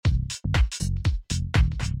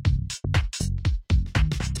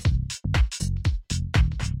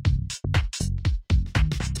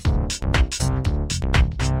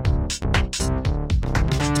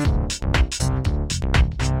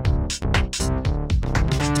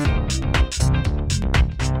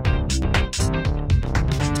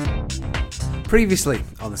Previously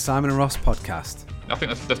on the Simon and Ross podcast. I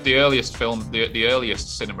think the earliest film, the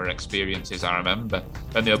earliest cinema experiences I remember,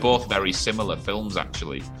 and they're both very similar films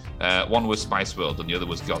actually. One was Spice World and the other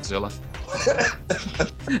was Godzilla.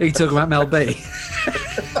 Are you talking about Mel B?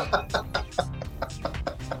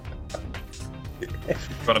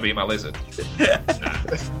 Trying to be my lizard? Nah,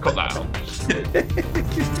 cut that out.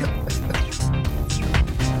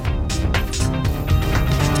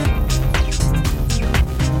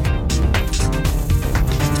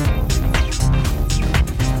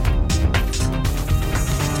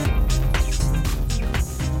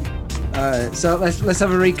 So let's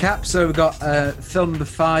have a recap. So we've got film number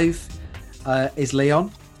 5 is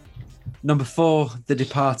Leon. Number 4, The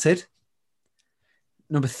Departed.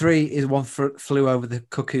 Number 3 is One Flew Over the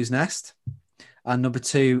Cuckoo's Nest. And number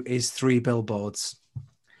 2 is 3 Billboards.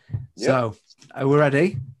 Yep. So, are we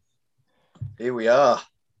ready? Here we are.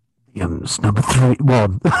 Number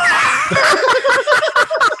 1.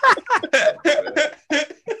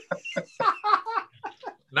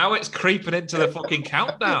 Now it's creeping into the fucking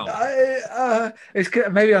countdown.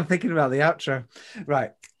 Maybe I'm thinking about the outro.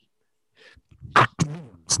 Right.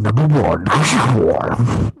 Number 1.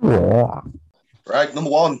 Right, number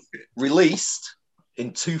 1. Released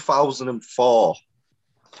in 2004.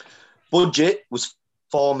 Budget was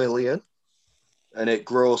 4 million and it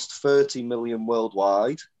grossed 30 million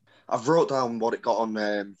worldwide. I've wrote down what it got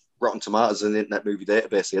on Rotten Tomatoes and the Internet Movie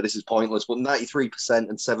Database here. This is pointless, but 93%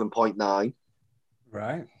 and 7.9.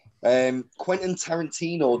 Right. Quentin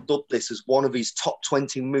Tarantino dubbed this as one of his top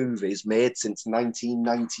 20 movies made since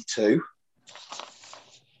 1992.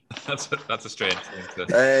 That's a strange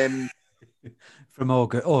thing. From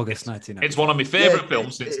August 1990. It's one of my favourite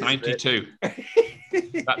films since 92.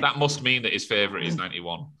 that must mean that his favourite is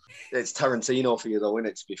 91. It's Tarantino for you, though, isn't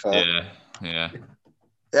it, to be fair? Yeah.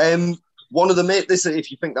 One of the main... This, if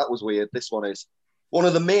you think that was weird, this one is. One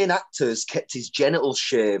of the main actors kept his genitals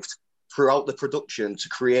shaved throughout the production to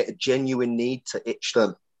create a genuine need to itch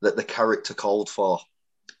them that the character called for.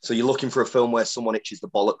 So you're looking for a film where someone itches the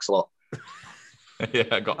bollocks a lot. Yeah,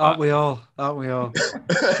 I got that. Aren't we all?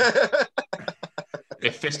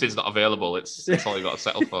 If fist is not available, it's all you got to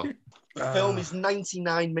settle for. The film is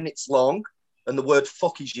 99 minutes long, and the word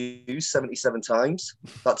fuck is used 77 times.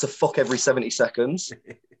 That's a fuck every 70 seconds.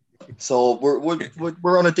 So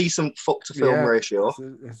we're on a decent fuck to film ratio.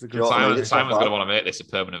 It's a good Simon's going to want to make this a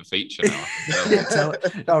permanent feature now.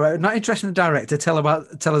 All right, not interested in the director. Tell us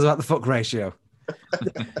about the fuck ratio.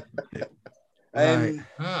 Right.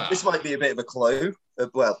 This might be a bit of a clue.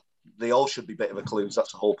 Well, they all should be a bit of a clues.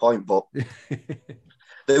 That's the whole point. But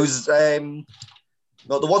there was there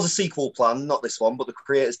was a sequel plan, not this one, but the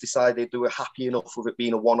creators decided they were happy enough with it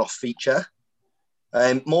being a one-off feature.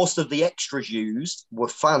 Most of the extras used were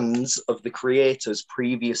fans of the creator's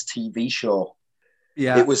previous TV show.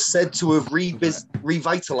 Yeah, it was said to have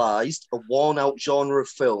revitalized a worn-out genre of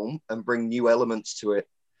film and bring new elements to it.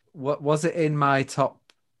 What was it in my top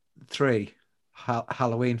 3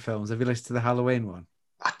 Halloween films? Have you listened to the Halloween one?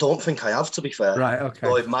 I don't think I have, to be fair. Right, okay.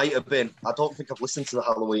 So it might have been. I don't think I've listened to the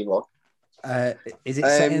Halloween one. Is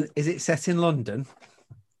it set in London?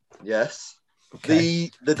 Yes. Okay.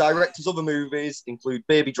 The directors of the movies include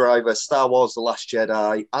Baby Driver, Star Wars: The Last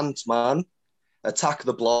Jedi, Ant-Man, Attack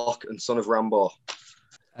the Block, and Son of Rambo.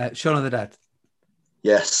 Shaun of the Dead.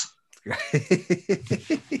 Yes.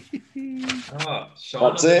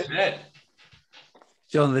 Shaun of the Dead.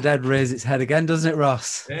 Shaun of the Dead rears its head again, doesn't it,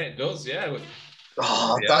 Ross? Yeah, it does, yeah.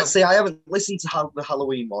 I haven't listened to the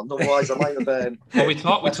Halloween one. Otherwise, I might have. Well, we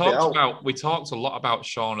talked a lot about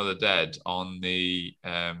Shaun of the Dead on the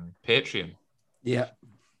Patreon. Yeah.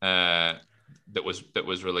 That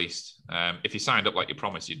was released. If you signed up like you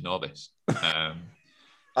promised, you'd know this.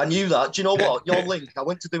 I knew that. Do you know what? Your link. I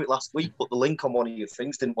went to do it last week, but the link on one of your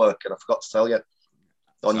things didn't work, and I forgot to tell you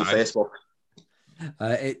on your Facebook.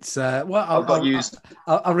 It's I'll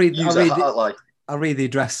read the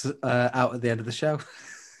address out at the end of the show.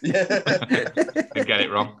 Yeah, you get it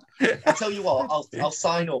wrong. I'll tell you what. I'll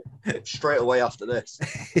sign up straight away after this.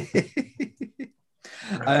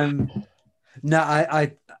 No,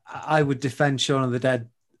 I would defend Shaun of the Dead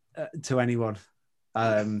to anyone.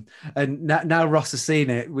 And now Ross has seen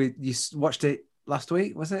it. You watched it last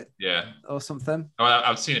week, was it? Yeah, or something.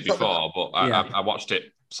 I've seen it before, but I watched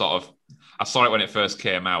it sort of. I saw it when it first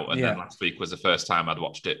came out, and then last week was the first time I'd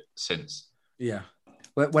watched it since. Yeah,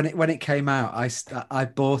 when it came out, I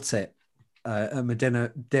bought it at my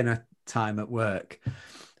dinner time at work,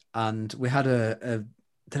 and we had a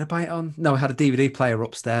did I buy it on? No, I had a DVD player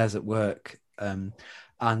upstairs at work, and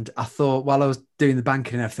I thought while I was doing the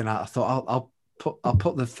banking and everything, I thought I'll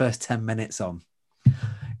put the first 10 minutes on.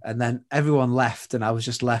 And then everyone left, and I was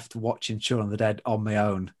just left watching Shaun of the Dead on my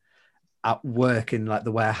own at work in like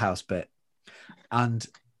the warehouse bit. And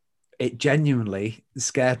it genuinely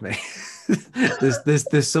scared me.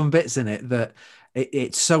 there's some bits in it that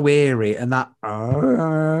it's so eerie, and that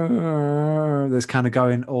there's kind of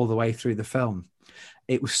going all the way through the film.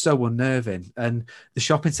 It was so unnerving, and the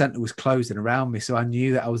shopping centre was closing around me, so I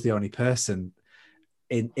knew that I was the only person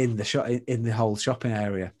in the whole shopping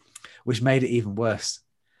area, which made it even worse.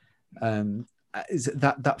 That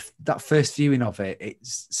first viewing of it,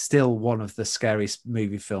 it's still one of the scariest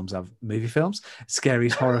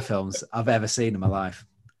scariest horror films I've ever seen in my life.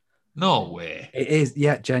 No way. It is,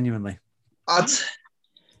 yeah, genuinely.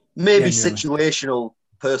 Maybe situational,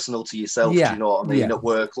 personal to yourself. Yeah, do you know what I mean? yeah. At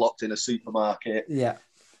work, locked in a supermarket, Yeah,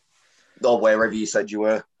 or wherever you said you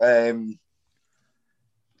were.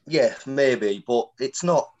 Yeah, maybe, but it's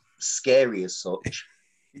not scary as such.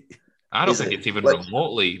 I don't think it's even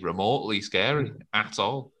remotely scary at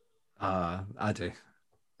all. I do.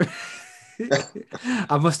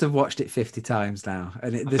 I must have watched it 50 times now,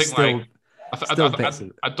 and I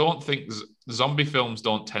don't think zombie films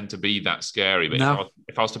don't tend to be that scary. But no.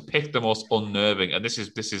 if I was to pick the most unnerving, and this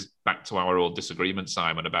is back to our old disagreement,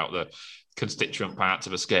 Simon, about the constituent parts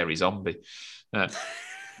of a scary zombie.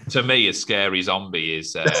 To me, a scary zombie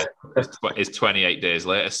is 28 Days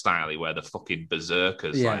Later style, where the fucking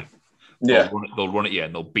berserkers they'll run at you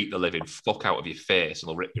and they'll beat the living fuck out of your face and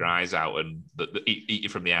they'll rip your eyes out and eat you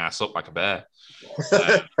from the ass up like a bear.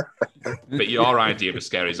 But your idea of a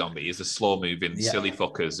scary zombie is the slow-moving, silly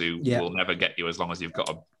fuckers who will never get you as long as you've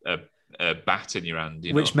got a bat in your hand.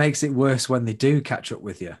 Which makes it worse when they do catch up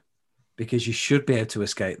with you, because you should be able to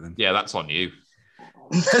escape them. Yeah, that's on you.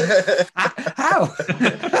 How?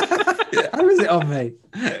 How is it on me?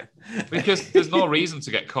 Because there's no reason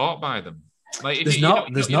to get caught by them. Like there's not.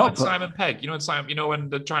 Simon Pegg. When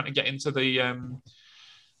they're trying to get into the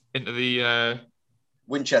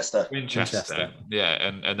Winchester. Yeah,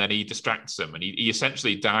 and then he distracts them, and he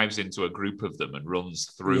essentially dives into a group of them and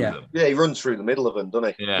runs through them. Yeah, he runs through the middle of them,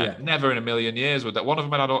 doesn't he? Yeah, never in a million years would that. One of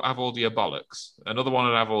them would have all of your bollocks. Another one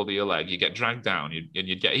would have all of your leg. You get dragged down, and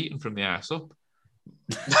you'd get eaten from the ass up.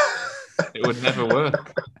 It would never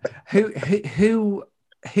work. Who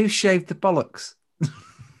shaved the bollocks?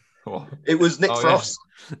 It was Nick Frost.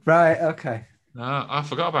 Yeah. Right. Okay. I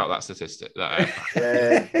forgot about that statistic.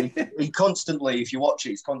 He constantly, if you watch it,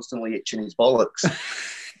 he's constantly itching his bollocks.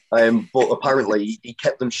 But apparently he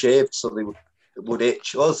kept them shaved so they would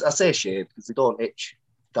itch. Well, I say shaved because they don't itch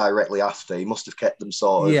directly after. He must have kept them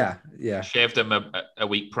sort of. Yeah. Shaved them a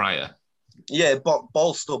week prior. Yeah,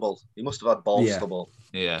 ball stubble. He must have had ball stubble.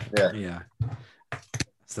 Yeah.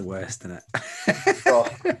 It's the worst, isn't it? Oh,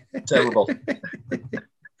 terrible.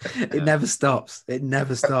 It never stops. Well,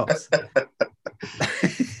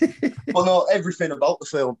 no, everything about the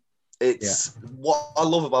film. What I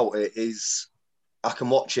love about it is I can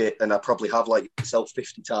watch it and I probably have like yourself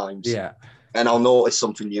 50 times. Yeah. And I'll notice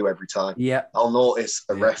something new every time. Yeah. I'll notice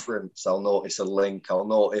a reference. I'll notice a link. I'll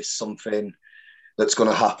notice something that's going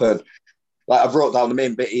to happen. Like I've wrote down the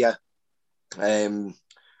main bit here. When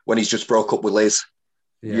he's just broke up with Liz.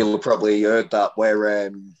 Yeah. You'll have probably heard that where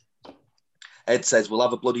Ed says, we'll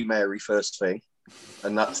have a Bloody Mary first thing.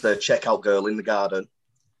 And that's the checkout girl in the garden.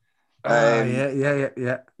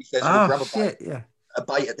 Yeah. He says, we'll grab a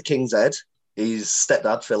bite at the King's Head. His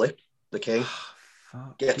stepdad, Philip, the King,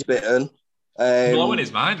 gets bitten. Blowing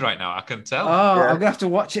his mind right now, I can tell. I'm going to have to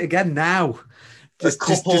watch it again now. Just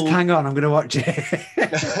hang on, I'm going to watch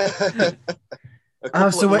it.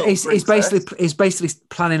 So he's basically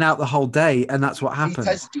planning out the whole day, and that's what happened.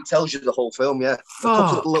 He tells you the whole film, yeah. A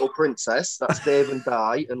couple of the little princess, that's Dave and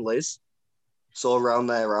Di and Liz, saw around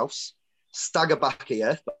their house. Stagger back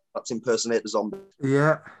here, that's impersonate the zombie.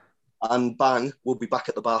 Yeah. And bang, we'll be back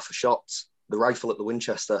at the bar for shots. The rifle at the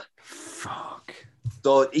Winchester. Fuck.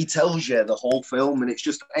 So he tells you the whole film, and it's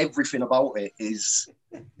just everything about it is...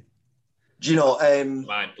 Do you know...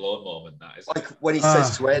 mind blown moment, that is. Like when he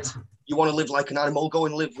says to Ed, you want to live like an animal, go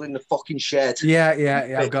and live in the fucking shed.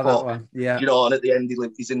 Yeah, I've got that one. Yeah. You know, and at the end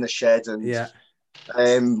he's in the shed, and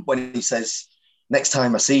when he says, next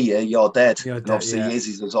time I see you, you're dead. And obviously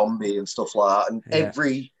he's a zombie and stuff like that.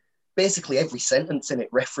 And basically every sentence in it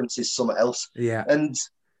references something else. Yeah. And,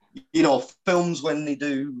 you know, films when they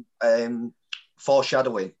do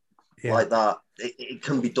foreshadowing like that, it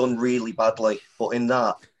can be done really badly. But in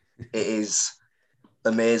that, it is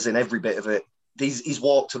amazing, every bit of it. He's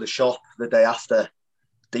walked to the shop the day after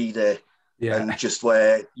D-Day Yeah. And just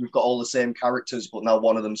where you've got all the same characters, but now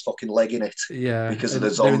one of them's fucking legging it. Yeah. Because of And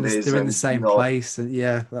the zombies. They're in the same place. And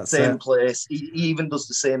yeah, that's same it. place. He even does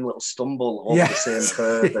the same little stumble over Yeah. the same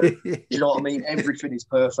curve. Do you know what I mean? Everything is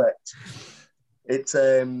perfect. It's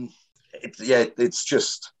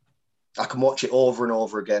just, I can watch it over and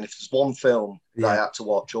over again. If there's one film that I had to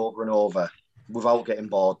watch over and over without getting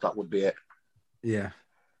bored, that would be it. Yeah.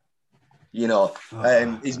 You know,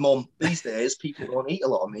 his mum, these days, people don't eat a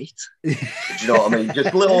lot of meat. Do you know what I mean?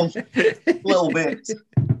 Just little bits.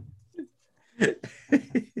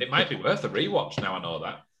 It might be worth a rewatch now I know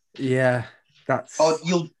that. Yeah, that's... Oh,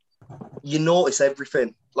 you notice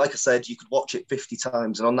everything. Like I said, you could watch it 50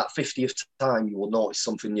 times, and on that 50th time, you will notice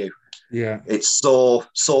something new. Yeah. It's so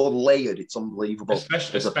layered, it's unbelievable.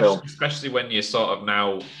 Especially when you're sort of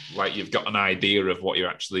now, like, you've got an idea of what you're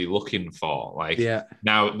actually looking for. Like,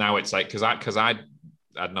 now it's like, because I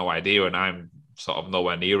had no idea, and I'm sort of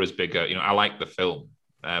nowhere near as big. You know, I like the film.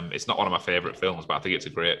 It's not one of my favorite films, but I think it's a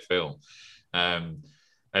great film. And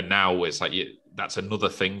now it's like, that's another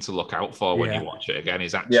thing to look out for when you watch it again,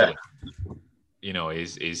 is actually... You know,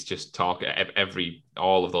 is just talk.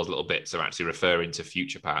 All of those little bits are actually referring to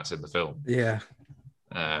future parts in the film. Yeah.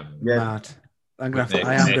 Mad.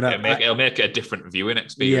 It'll make it a different viewing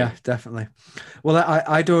experience. Yeah, definitely. Well,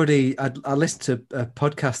 I listened to a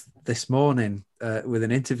podcast this morning with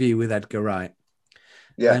an interview with Edgar Wright.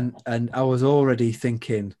 Yeah. And I was already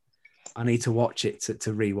thinking, I need to watch it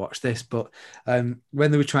to rewatch this. But when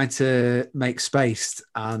they were trying to make Spaced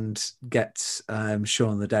and get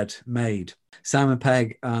Shaun of the Dead made, Simon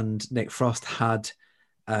Pegg and Nick Frost had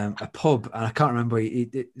a pub, and I can't remember,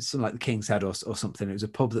 it's something like the King's Head or something. It was a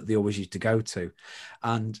pub that they always used to go to,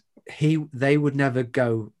 and they would never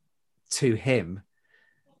go to him.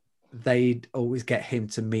 They'd always get him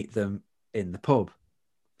to meet them in the pub,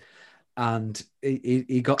 and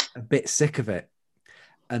he got a bit sick of it.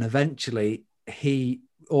 And eventually, he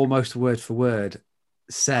almost word for word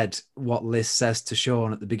said what Liz says to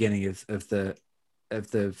Sean at the beginning of the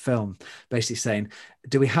film, basically saying,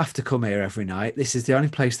 "Do we have to come here every night? This is the only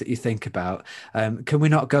place that you think about. Can we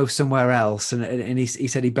not go somewhere else?" And he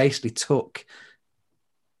said he basically took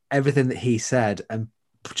everything that he said and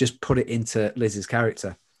just put it into Liz's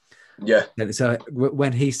character. Yeah. And so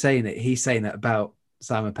when he's saying it about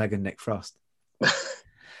Simon Pegg and Nick Frost.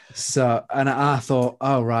 So, and I thought,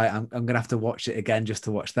 oh, right, I'm going to have to watch it again just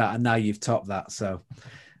to watch that. And now you've topped that. So,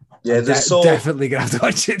 yeah, I'm definitely going to have to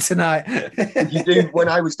watch it tonight. You do. When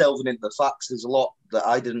I was delving into the facts, there's a lot that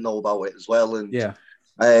I didn't know about it as well.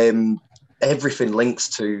 And everything links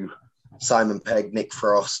to Simon Pegg, Nick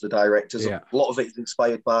Frost, the directors. Yeah. A lot of it is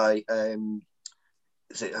inspired by,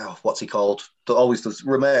 what's he called? That always does,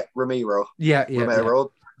 Romero. Romero. Yeah.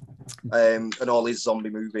 And all his zombie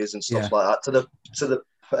movies and stuff like that. To the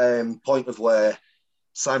point of where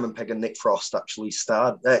Simon Pegg and Nick Frost actually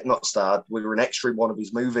we were an extra in one of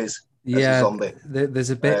his movies as a zombie.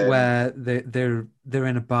 There's a bit where they're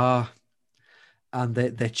in a bar and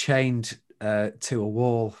they're chained to a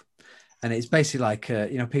wall, and it's basically like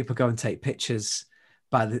people go and take pictures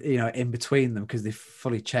by the in between them because they're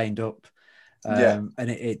fully chained up, and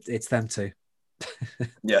it's them two.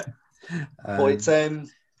 Yeah, but it's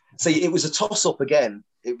see, it was a toss up again.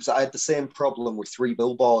 I had the same problem with Three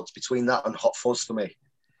Billboards between that and Hot Fuzz for me.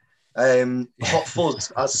 Hot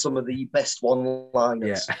Fuzz has some of the best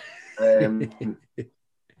one-liners in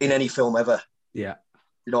any film ever. Yeah.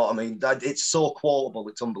 You know what I mean? It's so quotable,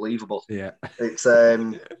 it's unbelievable. Yeah. It's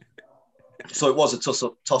so it was a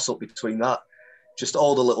toss-up between that. Just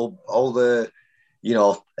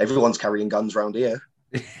everyone's carrying guns around here.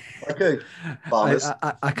 Okay.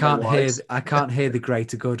 I can't hear the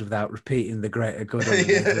greater good without repeating the greater good.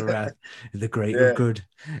 The greater good.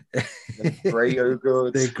 The greater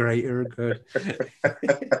good. The greater good.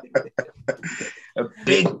 A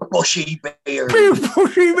big bushy beard.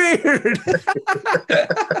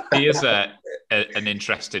 Here's an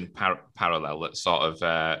interesting parallel that sort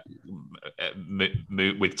of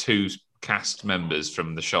with two cast members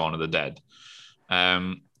from the Shaun of the Dead.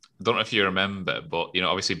 I don't know if you remember, but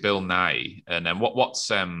obviously Bill Nye, and then what's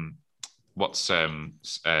Simon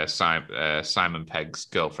Pegg's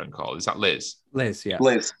girlfriend called? Is that Liz? Liz, yeah.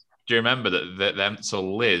 Liz. Do you remember that them? So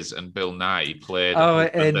Liz and Bill Nye played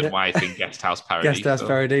husband and wife in Guest House Paradiso. Guest House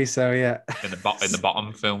Paradiso, yeah. In the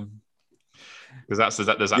bottom film, because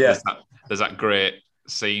there's that great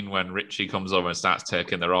scene when Richie comes over and starts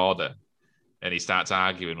taking their order, and he starts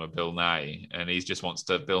arguing with Bill Nye, and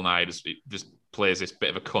Bill Nye just plays this bit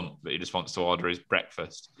of a cunt, but he just wants to order his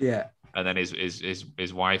breakfast. Yeah. And then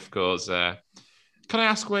his wife goes, "Can I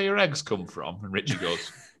ask where your eggs come from?" And Richie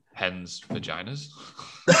goes, hens' vaginas.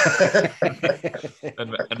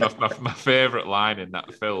 and my favourite line in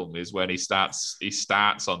that film is when he starts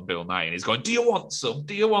on Bill Nye and he's going, "Do you want some?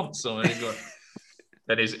 Do you want some?" And he's going,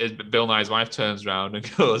 then his Bill Nye's wife turns around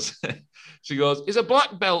and goes, she goes, "He's a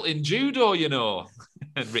black belt in judo, you know."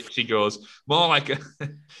 And Richie goes, more like a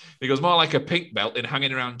pink belt in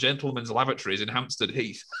hanging around gentlemen's lavatories in Hampstead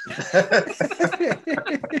Heath.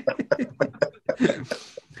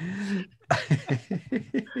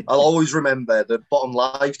 I'll always remember the Bottom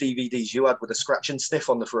Live DVDs you had with a scratch and sniff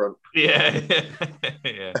on the front. Yeah.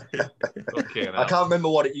 Yeah. Okay, I can't remember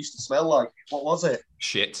what it used to smell like. What was it?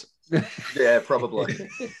 Shit. Yeah, probably.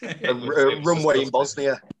 A runway in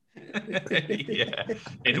Bosnia. Yeah,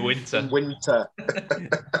 in winter. In winter.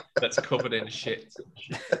 That's covered in shit.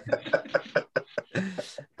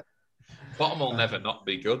 Bottom will never not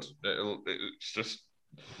be good. It's just.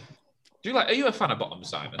 Are you a fan of Bottom,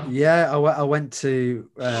 Simon? Yeah, I went to.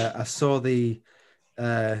 I saw the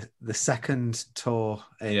second tour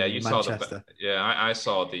in Manchester. I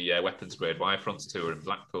saw the Weapons Grade Y Fronts tour in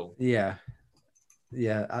Blackpool. Yeah.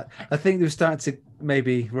 I think they were starting to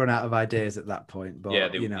maybe run out of ideas at that point. But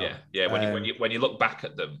when you look back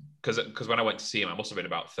at them, because when I went to see him, I must have been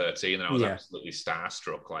about 13, and I was absolutely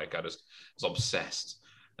starstruck. Like I just was obsessed.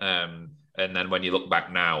 And then when you look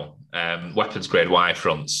back now, Weapons Grade Y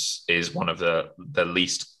Fronts is one of the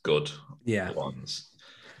least good ones.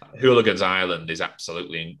 Hooligans Island is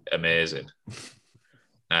absolutely amazing.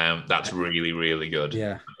 That's really, really good.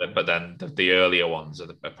 Yeah. But then the earlier ones are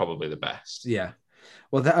probably the best. Yeah.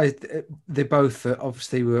 Well, they both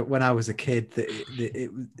obviously were, when I was a kid,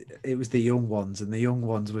 it was the young ones, and the young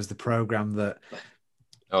ones was the program that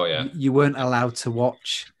you weren't allowed to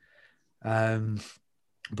watch.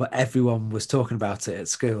 But everyone was talking about it at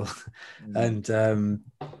school. And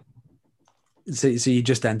so you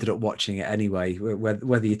just ended up watching it anyway,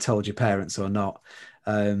 whether you told your parents or not.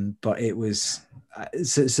 But it was,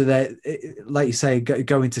 so that, like you say,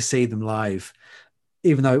 going to see them live,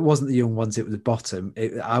 even though it wasn't the young ones, it was the Bottom.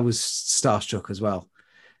 I was starstruck as well,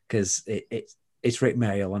 because it's Rick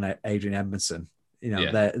Mayall and Adrian Edmondson. You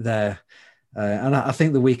know, they're and I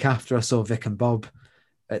think the week after I saw Vic and Bob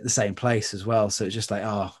at the same place as well. So it's just like,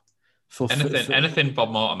 anything Bob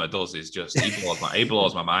Mortimer does is just he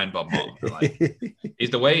blows my mind. Bob Mortimer, like, is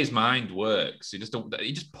the way his mind works. He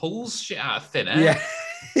just pulls shit out of thin air. Yeah.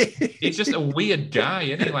 He's just a weird guy,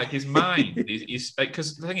 isn't he? Like his mind, he's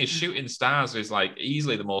because the thing is, Shooting Stars is like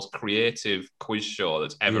easily the most creative quiz show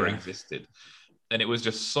that's ever existed. And it was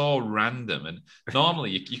just so random. And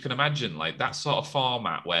normally you can imagine like that sort of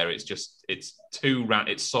format where it's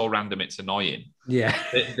so random it's annoying. Yeah,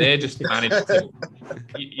 they just managed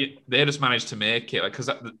to make it, like,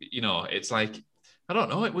 because it's like, I don't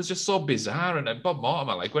know, it was just so bizarre. And Bob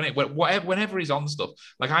Mortimer, like whenever he's on stuff,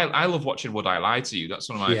 like I love watching Would I Lie to You? That's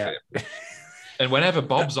one of my favorite. And whenever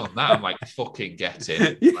Bob's on that, I'm like, fucking get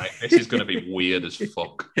in. Like, this is going to be weird as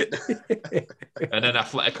fuck. And then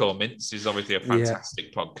Atletico Mints is obviously a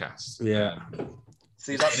fantastic podcast. Yeah.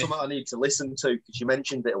 See, that's something I need to listen to, because you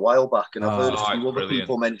mentioned it a while back, and I've heard a few other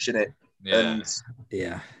people mention it. Yeah.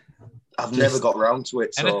 And I've never got around to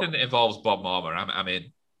it. So. Anything that involves Bob Mortimer, I'm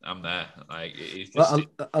in. I'm there. Like,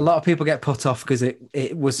 a lot of people get put off because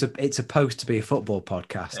it's supposed to be a football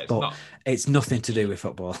podcast, but it's nothing to do with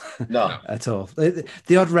football. No, at all.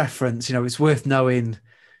 The odd reference, it's worth knowing,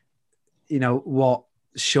 what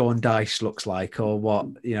Sean Dyche looks like, or what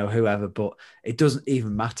whoever, but it doesn't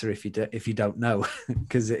even matter if you don't know,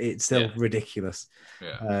 because it's still ridiculous.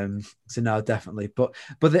 So no, definitely. But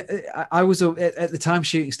I was at the time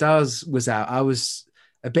Shooting Stars was out, I was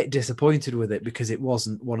a bit disappointed with it because it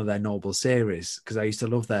wasn't one of their normal series, because I used to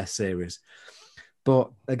love their series.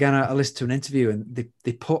 But again, I listened to an interview, and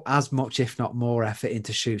they put as much, if not more, effort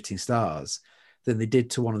into Shooting Stars than they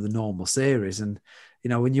did to one of the normal series. And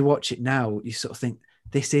when you watch it now, you sort of think,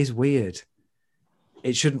 this is weird.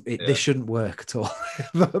 This shouldn't work at all,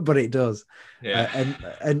 but it does. Yeah.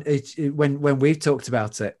 And when we've talked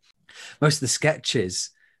about it, most of the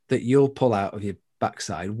sketches that you'll pull out of your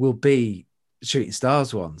backside will be Shooting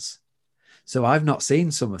Stars ones. So I've not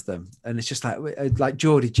seen some of them, and it's just like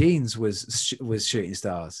Geordie Jeans was Shooting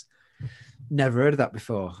Stars. Never heard of that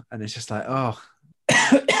before, and it's just like, oh,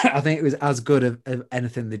 I think it was as good of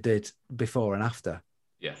anything they did before and after.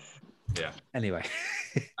 Yeah. Anyway,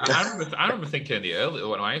 I remember thinking in the early,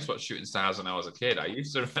 when I used to watch Shooting Stars when I was a kid, I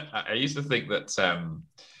used to think that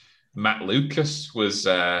Matt Lucas was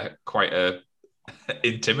quite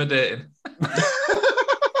intimidating.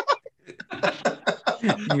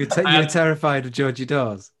 You were terrified of Georgie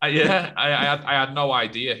Dawes. I had no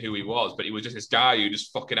idea who he was, but he was just this guy who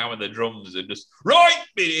just fucking hammered the drums and just right,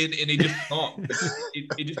 and he just thought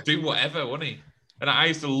he just do whatever, wouldn't he? And I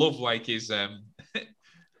used to love like his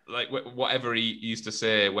like whatever he used to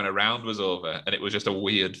say when a round was over, and it was just a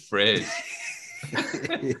weird phrase.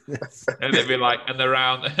 And they'd be like, and the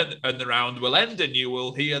round will end, and you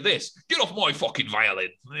will hear this. Get off my fucking violin.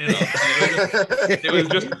 You know, it was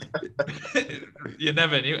just you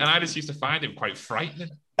never knew, and I just used to find him quite frightening.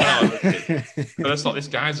 But I thought this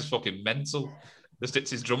guy's just fucking mental. Just hits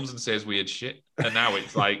his drums and says weird shit, and now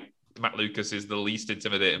it's like Matt Lucas is the least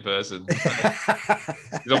intimidating person.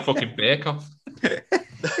 He's on fucking Bake Off.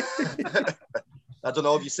 I don't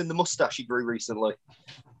know. Have you seen the mustache he grew recently?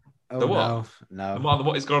 Oh, the what? No.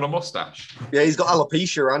 What? He's got on a mustache? Yeah, he's got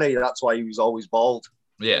alopecia, hasn't he? That's why he was always bald.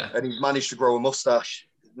 Yeah. And he's managed to grow a mustache.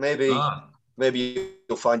 Maybe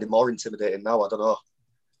you'll find him more intimidating now. I don't know.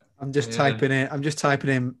 I'm just typing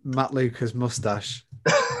in Matt Lucas mustache.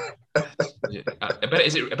 Yeah. I bet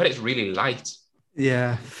it's really light.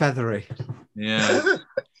 Yeah, feathery. Yeah.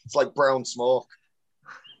 It's like brown smoke.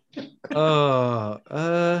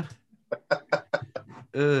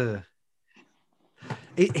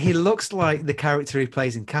 He looks like the character he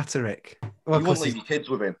plays in Catterick. Well, you won't leave your kids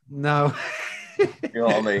with him. No. You know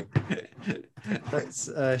what I mean? Let's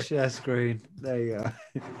share screen. There you go.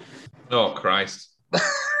 Oh, Christ.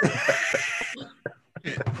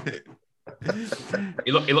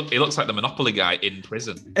 He looks like the Monopoly guy in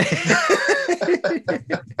prison.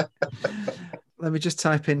 Let me just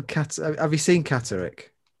type in Have you seen Catterick?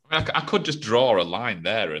 I could just draw a line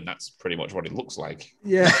there, and that's pretty much what it looks like.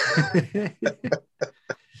 Yeah.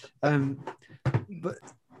 But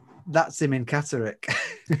that's him in Catterick.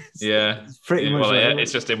 Yeah. It's pretty much. Well, yeah,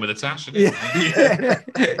 it's just him with a tash. Isn't it?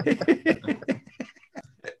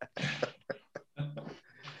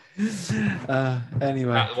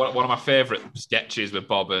 Anyway, one of my favourite sketches with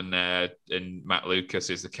Bob and Matt Lucas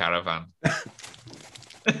is the caravan.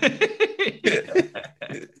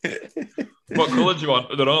 What colour do you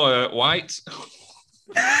want? I don't know. White.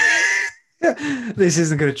 This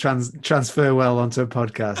isn't going to transfer well onto a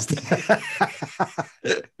podcast.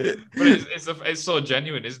 But it's so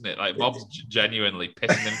genuine, isn't it? Like Bob's genuinely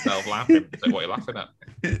pissing himself laughing. It's like, what are you laughing at?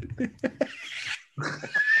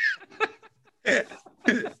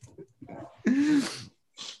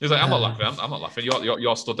 He's like, I'm not laughing. I'm not laughing.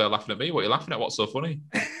 You're stood there laughing at me. What are you laughing at? What's so funny?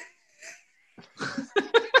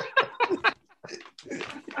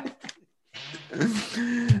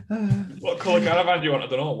 What colour caravan do you want? I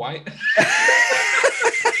don't know. White.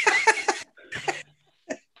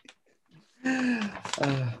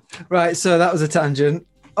 Right, so that was a tangent.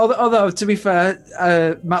 Although to be fair,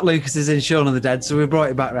 Matt Lucas is in Shaun of the Dead, so we brought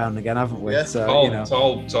it back round again, haven't we? Yeah. So It's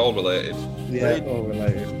all related. Yeah, all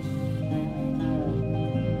related.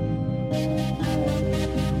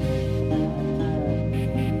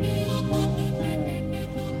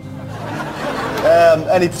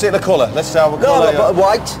 Any particular colour? Let's start with colour. No,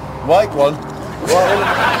 white. White one. Why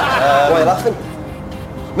are you laughing?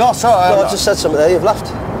 No, sorry. No, I just said something there. You've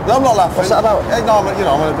laughed. No, I'm not laughing. What's that about? Hey, no, I'm a good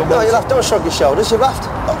No, one. you laughed. Don't shrug your shoulders. You've laughed.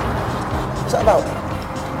 What's that about?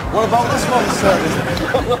 What about this one, sir?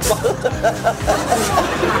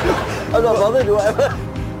 I'm not bothered. Whatever.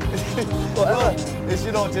 Whatever. It's,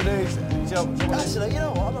 you know what it is. Actually, you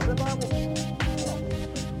know what? I'm not the Bible.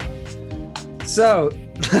 So,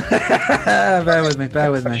 bear with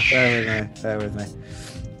me.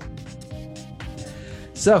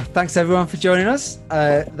 So, thanks everyone for joining us.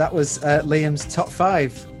 That was Liam's top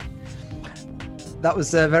 5. That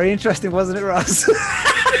was very interesting, wasn't it, Ross?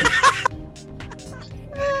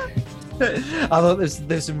 I thought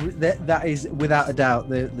there's some that is without a doubt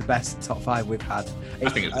the best top 5 we've had. I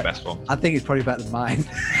think it's the best one. I think it's probably better than mine.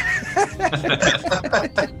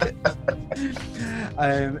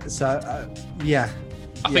 Yeah.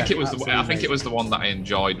 I think it was the one that I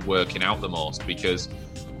enjoyed working out the most, because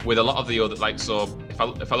with a lot of the other, like, so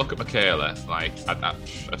if I look at Michaela, like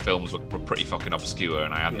her films were pretty fucking obscure,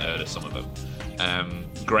 and I hadn't heard of some of them.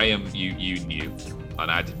 Graham, you knew, and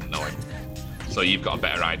I didn't know him, so you've got a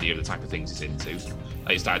better idea of the type of things he's into.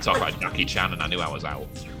 I started talking about Jackie Chan, and I knew I was out.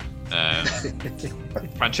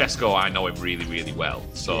 Francesco, I know him really, really well,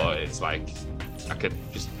 so it's like I could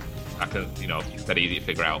very easy to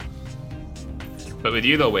figure out. But with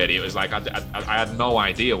you though, Wadey, it was like I had no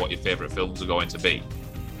idea what your favourite films were going to be.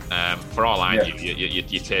 For all I knew,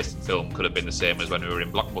 your taste in film could have been the same as when we were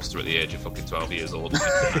in Blockbuster at the age of fucking 12 years old.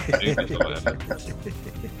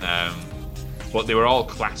 But they were all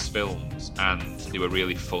class films, and they were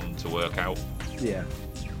really fun to work out. Yeah.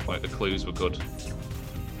 Like, the clues were good.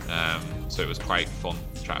 so it was quite fun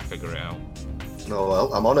trying to figure it out. No,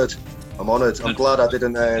 well, I'm honoured. I'm glad I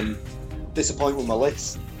didn't disappoint with my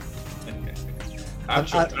list. I'm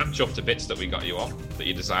chuffed to bits that we got you on, that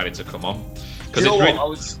you decided to come on. You know what? I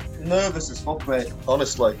was nervous as fuck, mate.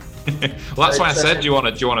 Honestly. Well, that's why I said, do you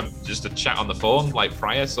want to just a chat on the phone like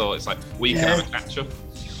prior? So it's like we can have a catch up.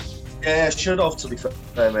 Yeah, I should have, to be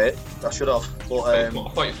fair, mate. I should have. But I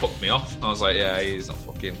thought you fucked me off. I was like, yeah, he's not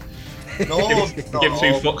fucking. No, give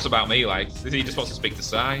two fucks about me. Like he just wants to speak to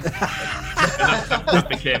Si. And that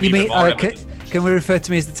became you even mean? more Can we refer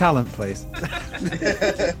to me as the talent, please?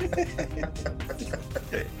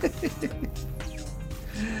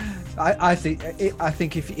 I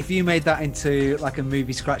think if you made that into like a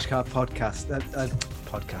movie scratch card podcast,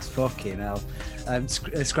 fucking hell,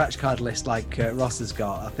 a scratch card list like Ross has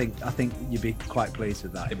got, I think you'd be quite pleased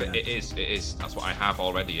with that. Yeah, but it is. That's what I have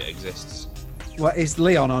already. It exists. What is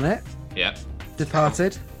Leon on it? Yeah.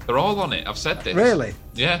 Departed. They're all on it. I've said this. Really?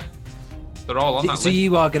 Yeah. They're all on that So list.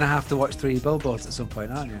 you are going to have to watch 3 Billboards at some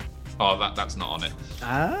point, aren't you? Oh, that's not on it.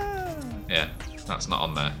 Ah. Yeah, that's not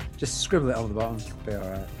on there. Just scribble it on the bottom. Be all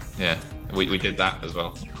right. Yeah, we did that as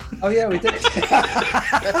well. Oh yeah, we did.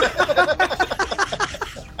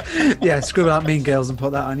 Yeah, scribble out Mean Girls and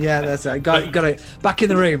put that on. Yeah, that's it. Got it. Back in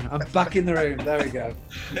the room. I'm back in the room. There we go.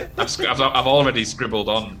 I've already scribbled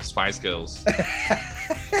on Spice Girls.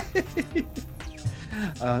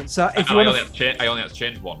 So if I only had to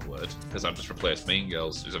change one word because I've just replaced Mean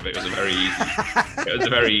Girls. It was a very easy. It was a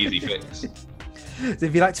very easy fix. So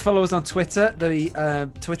if you'd like to follow us on Twitter, the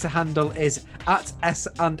Twitter handle is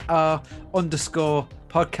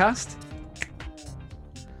 @S&R_podcast.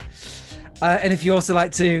 And if you also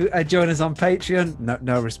like to join us on Patreon,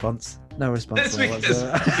 no response. No response.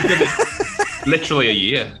 It's literally a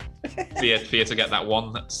year for you to get that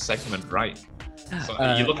one segment right. So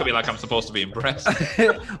you look at me like I'm supposed to be impressed.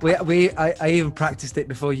 I even practiced it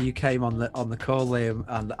before you came on the call, Liam,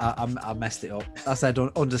 and I messed it up. I said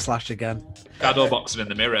underslash again. Shadow boxing in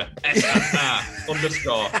the mirror. S&R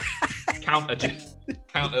underscore counter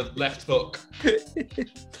left hook.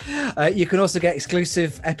 You can also get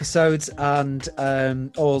exclusive episodes and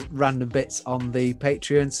all random bits on the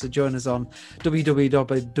Patreon. So join us on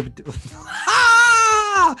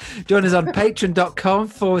Join us on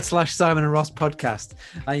patreon.com/Simon and Ross podcast.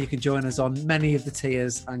 And you can join us on many of the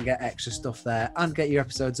tiers and get extra stuff there and get your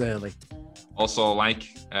episodes early. Also like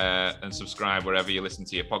and subscribe wherever you listen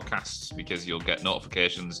to your podcasts because you'll get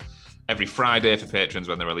notifications every Friday for patrons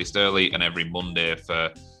when they're released early and every Monday for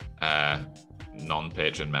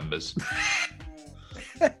non-patron members.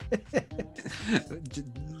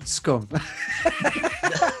 Scum.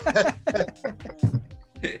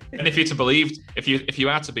 And if you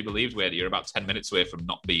are to be believed, Wade, you're about 10 minutes away from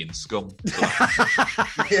not being scum. So.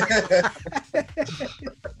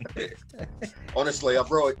 Honestly,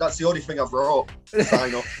 I've wrote. That's the only thing I've wrote.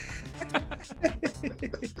 Sign up.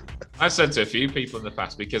 I've said to a few people in the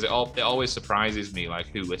past because it always surprises me like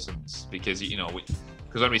who listens because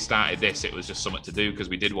because when we started this it was just something to do because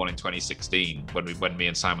we did one in 2016 when me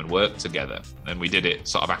and Simon worked together and we did it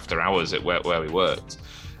sort of after hours at where we worked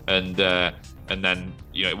and then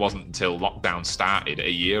it wasn't until lockdown started a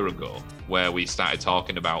year ago where we started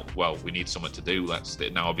talking about, well, we need something to do.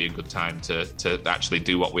 Now would be a good time to actually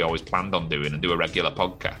do what we always planned on doing and do a regular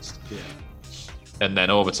podcast. Yeah. And then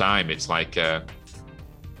over time, it's like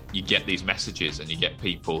you get these messages and you get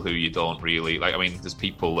people who you don't really like. I mean, there's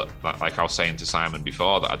people that, like I was saying to Simon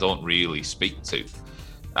before, that I don't really speak to,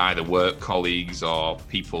 either work colleagues or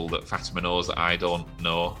people that Fatima knows that I don't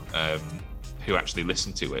know. Who actually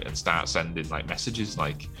listen to it and start sending like messages,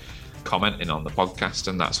 like commenting on the podcast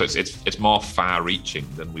and that. So it's more far-reaching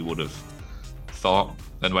than we would have thought.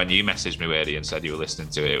 And when you messaged me, Wadey, and said you were listening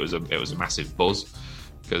to it, it was a massive buzz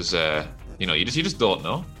because you just don't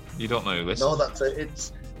know. You don't know who listens. No, that's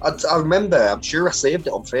it. I remember. I'm sure I saved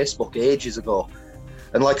it on Facebook ages ago.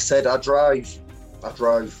 And like I said, I drive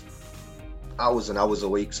hours and hours a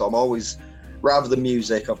week, so I'm always. Rather than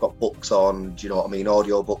music, I've got books on, do you know what I mean?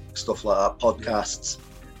 Audio books, stuff like that, podcasts.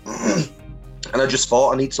 And I just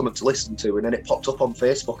thought I need something to listen to, and then it popped up on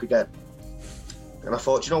Facebook again. And I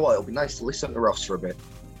thought, do you know what? It'll be nice to listen to Ross for a bit.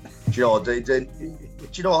 Do you know what I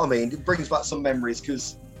mean? It brings back some memories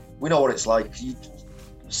because we know what it's like.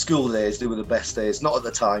 School days, they were the best days. Not at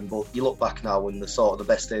the time, but you look back now and they're sort of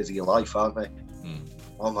the best days of your life, aren't they?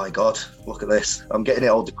 Oh my God, look at this. I'm getting it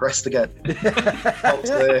all depressed again.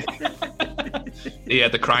 Yeah,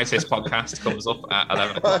 the Crisis podcast comes up at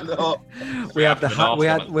 11 o'clock. We had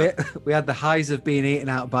the highs of being eaten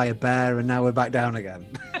out by a bear and now we're back down again.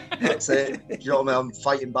 That's it. Do you know what I mean? I'm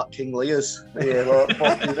fighting back King Lear's. Yeah,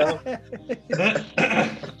 fuck you know.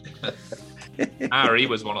 RE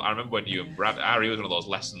was I remember when you and Brad, RE was one of those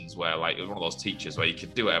lessons where like it was one of those teachers where you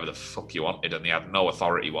could do whatever the fuck you wanted and they had no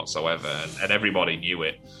authority whatsoever and everybody knew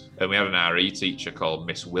it. And we had an RE teacher called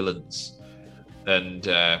Miss Willans. And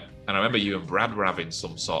I remember you and Brad were having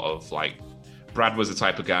some sort of like, Brad was the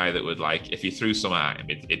type of guy that would like, if you threw some at him,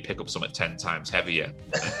 he'd pick up something 10 times heavier.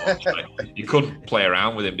 You couldn't play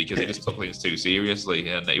around with him because he just took things too seriously.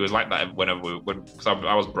 And he was like that because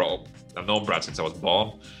I was brought up, I've known Brad since I was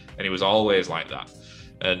born, and he was always like that.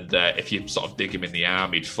 And if you sort of dig him in the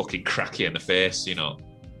arm, he'd fucking crack you in the face, you know.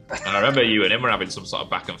 And I remember you and him were having some sort of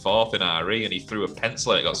back and forth in RE, and he threw a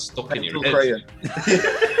pencil and it got stuck in your head.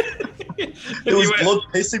 There was blood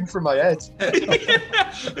pissing from my head.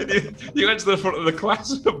 You went to the front of the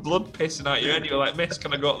class with blood pissing out your head. You were like, "Miss,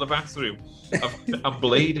 can I go to the bathroom? I'm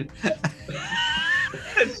bleeding."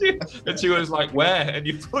 and she was like, "Where?" And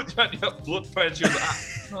you put your blood and she was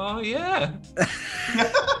like, "Oh yeah,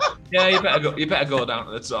 yeah. You better go down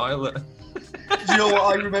to the toilet." Do you know what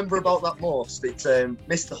I remember about that most? It's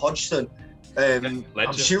Mr. Hodgson.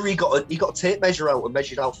 I'm sure he got a tape measure out and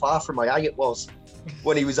measured how far from my eye it was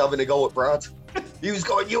when he was having a go at Brad. He was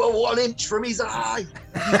going, "You were 1 inch from his eye.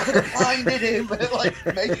 You could have blinded him."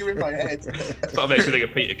 Like measuring my head. That makes me think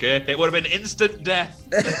of Peter Kay. It would have been instant death.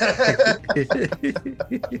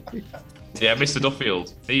 Yeah, Mr.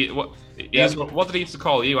 Duffield. What did he used to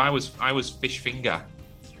call you? I was Fish Finger.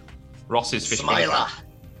 Ross's Fish Finger.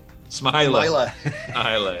 Smiler.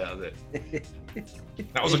 That's it.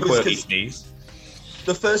 That was a quirky sneeze.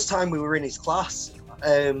 The first time we were in his class,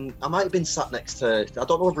 I might have been sat next to, I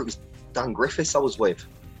don't know whether it was Dan Griffiths I was with,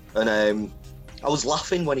 and I was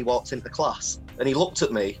laughing when he walked into class, and he looked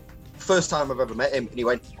at me, first time I've ever met him, and he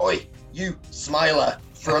went, "Oi, you Smiler,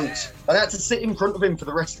 front." And I had to sit in front of him for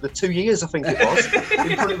the rest of the 2 years, I think it was,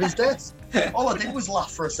 in front of his desk. All I did was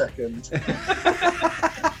laugh for a second.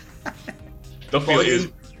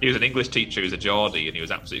 He was an English teacher. He was a Geordie, and he was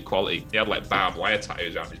absolute quality. He had like barbed wire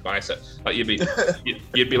tattoos around his bicep. Like you'd be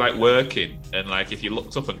like working, and like if you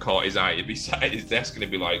looked up and caught his eye, you'd be sat at his desk, and he'd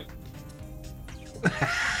be like,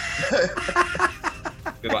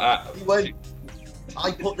 be like that. He went,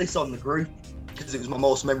 I put this on the group because it was my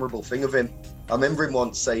most memorable thing of him. I remember him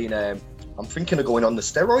once saying, "I'm thinking of going on the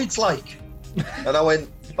steroids, like." And I went,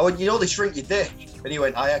 "You know they shrink your dick." And he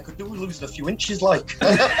went, "I could do with losing a few inches, like."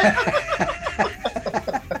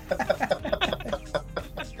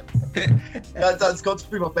 That's got to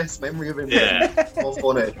be my best memory of him. Yeah, more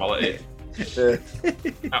funny. Quality. Yeah.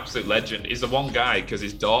 Absolute legend. He's the one guy because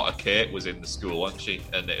his daughter Kate was in the school, wasn't she?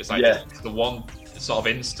 And it was like the one sort of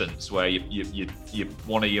instance where you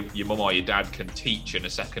one of your mum or your dad can teach in a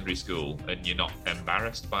secondary school and you're not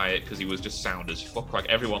embarrassed by it because he was just sound as fuck. Like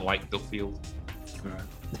everyone liked Duffield. Right.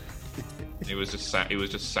 He was just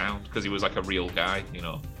sound because he was like a real guy, you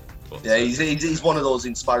know. But, yeah, he's one of those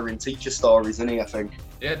inspiring teacher stories, isn't he? I think.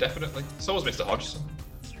 Yeah, definitely. So was Mr. Hodgson.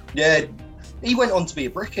 Yeah, he went on to be a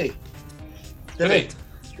brickie. Didn't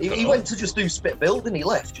he? He went to just do spit build and he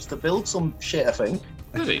left just to build some shit, I think.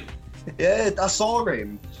 Did he? Yeah, I saw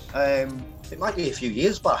him. It might be a few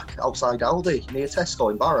years back outside Aldi near Tesco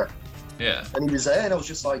in Barra. Yeah. And he was there, and I was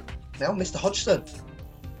just like, "Now, Mr. Hodgson."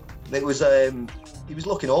 And it was he was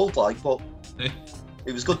looking old, like, but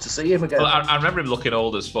it was good to see him again. Well, I remember him looking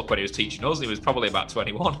old as fuck when he was teaching us. And he was probably about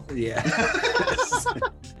 21. Yeah.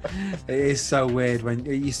 It is so weird when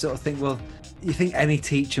you sort of think, well, you think any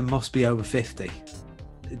teacher must be over 50.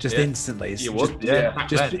 Just instantly. You would,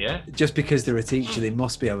 just because they're a teacher, they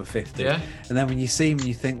must be over 50. Yeah. And then when you see them,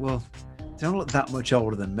 you think, well, they don't look that much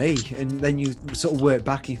older than me. And then you sort of work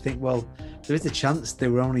back and you think, well, there is a chance they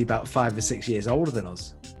were only about 5 or 6 years older than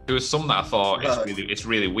us. There was some that I thought it's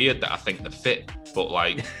really weird that I think they're fit, but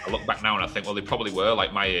like I look back now and I think, well, they probably were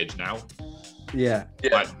like my age now. Yeah.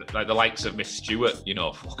 Like the likes of Miss Stewart, you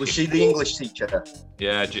know. Was she the English teacher?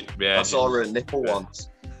 Yeah. I saw her nipple once.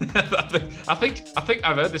 I think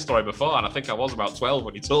I've heard this story before, and I think I was about 12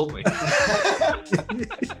 when you told me.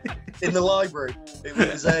 In the library, it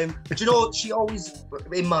was. Do you know? She always,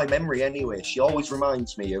 in my memory anyway, she always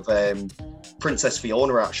reminds me of Princess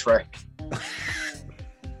Fiona out of Shrek.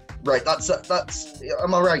 Right, that's.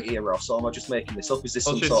 Am I right here, Ross? Or am I just making this up? Is this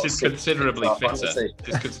some sort of? She's considerably fitter.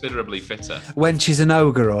 She's considerably fitter. When she's an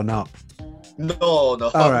ogre or not? No. All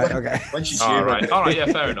right, okay. When she's all right, yeah,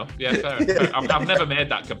 fair enough. Yeah, fair enough. I've never made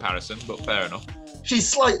that comparison, but fair enough.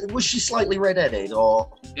 Was she slightly redheaded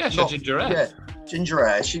or? Yeah, she had ginger hair. Yeah, ginger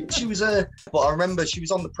hair. She was but I remember she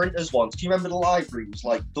was on the printers once. Do you remember the library was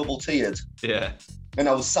like double tiered? Yeah. And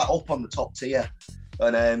I was sat up on the top tier,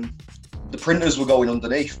 and the printers were going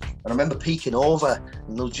underneath. And I remember peeking over,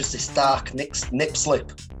 and there was just this dark nip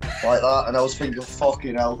slip like that. And I was thinking,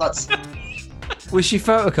 fucking hell, Was she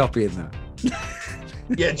photocopying that?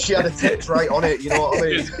 Yeah, and she had a text right on it. You know what I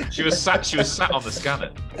mean? She was sat on the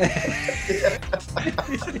scanner.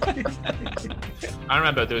 I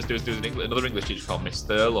remember there was another English teacher called Miss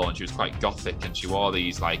Thurlow, and she was quite gothic, and she wore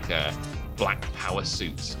these like black power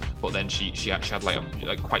suits. But then she had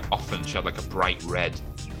like quite often she had like a bright red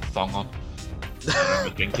thong on. I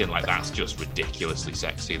remember thinking like that's just ridiculously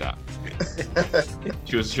sexy. That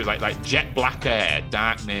she was like jet black hair,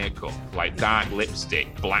 dark makeup, like dark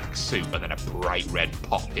lipstick, black suit, and then a bright red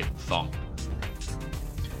popping thong.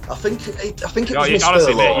 I think it was Miss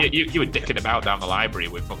Honestly, Thurlow. mate, you were dicking about down the library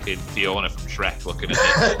with fucking Fiona from Shrek looking at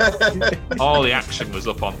it. All the action was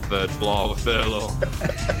up on third floor with Thurlow.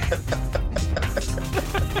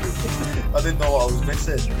 I didn't know what I was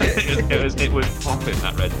missing. It was popping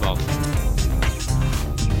that red thong.